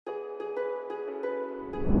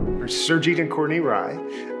We're Surjeet and Courtney Rye.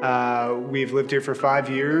 We've lived here for 5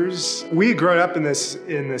 years. We had grown up in this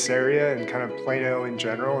area and kind of Plano in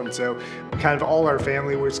general, and so kind of all our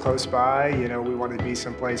family was close by. You know, we wanted to be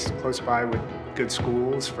someplace close by with good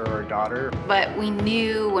schools for our daughter. But we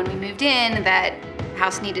knew when we moved in that the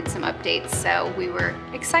house needed some updates, so we were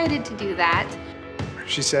excited to do that.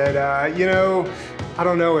 She said, you know, I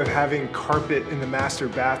don't know if having carpet in the master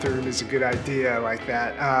bathroom is a good idea like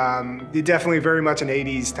that. Definitely very much an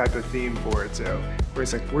 80s type of theme for it. So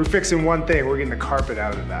it's like, we're fixing one thing, we're getting the carpet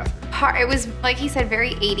out of the bathroom. It was, like he said,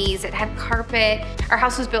 very 80s. It had carpet. Our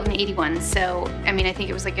house was built in '81, so I mean, I think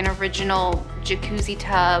it was like an original jacuzzi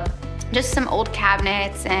tub. Just some old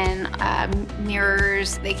cabinets and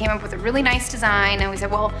mirrors. They came up with a really nice design, and we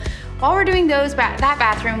said, well, while we're doing that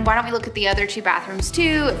bathroom, why don't we look at the other 2 bathrooms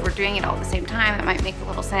too? If we're doing it all at the same time, it might make a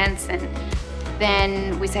little sense. And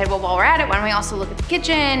then we said, well, while we're at it, why don't we also look at the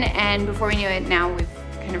kitchen? And before we knew it, now we've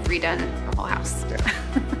kind of redone the whole house. Yeah.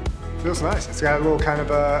 Feels nice. It's got a little kind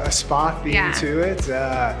of a spa theme to it.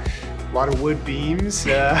 A lot of wood beams.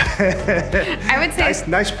 I would say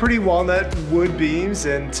nice, pretty walnut wood beams,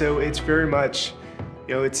 and so it's very much,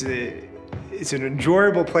 you know, it's an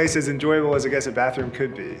enjoyable place, as enjoyable as I guess a bathroom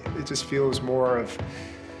could be. It just feels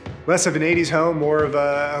less of an 80s home, more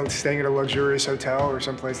of staying at a luxurious hotel or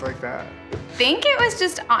someplace like that. I think it was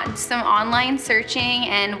just some online searching,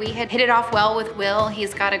 and we had hit it off well with Will.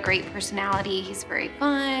 He's got a great personality. He's very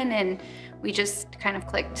fun, and we just kind of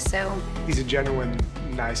clicked, so. He's a genuine,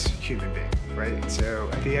 nice human being, right? So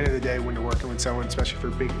at the end of the day, when you're working with someone, especially for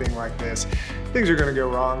a big thing like this, things are gonna go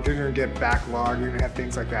wrong, they're gonna get backlogged, you're gonna have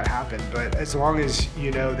things like that happen. But as long as you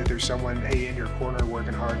know that there's someone, hey, in your corner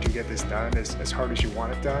working hard to get this done as hard as you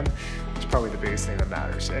want it done, it's probably the biggest thing that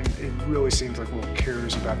matters. And it really seems like Will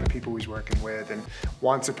cares about the people he's working with and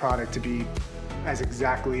wants the product to be as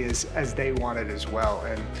exactly as they want it as well.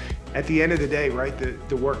 And at the end of the day, right,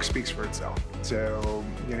 the work speaks for itself. So,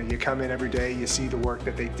 you know, you come in every day, you see the work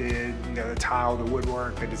that they did, you know, the tile, the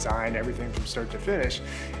woodwork, the design, everything from start to finish,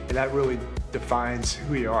 and that really defines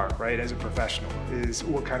who you are, right, as a professional, is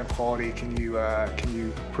what kind of quality can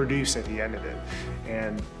you produce at the end of it.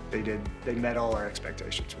 And they met all our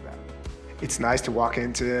expectations for that. It's nice to walk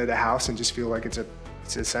into the house and just feel like it's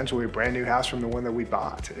essentially a brand new house from the one that we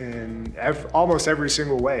bought. In almost every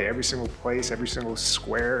single way, every single place, every single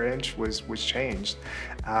square inch was changed.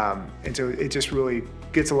 And so it just really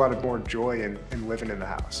gets a lot of more joy in living in the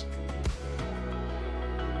house.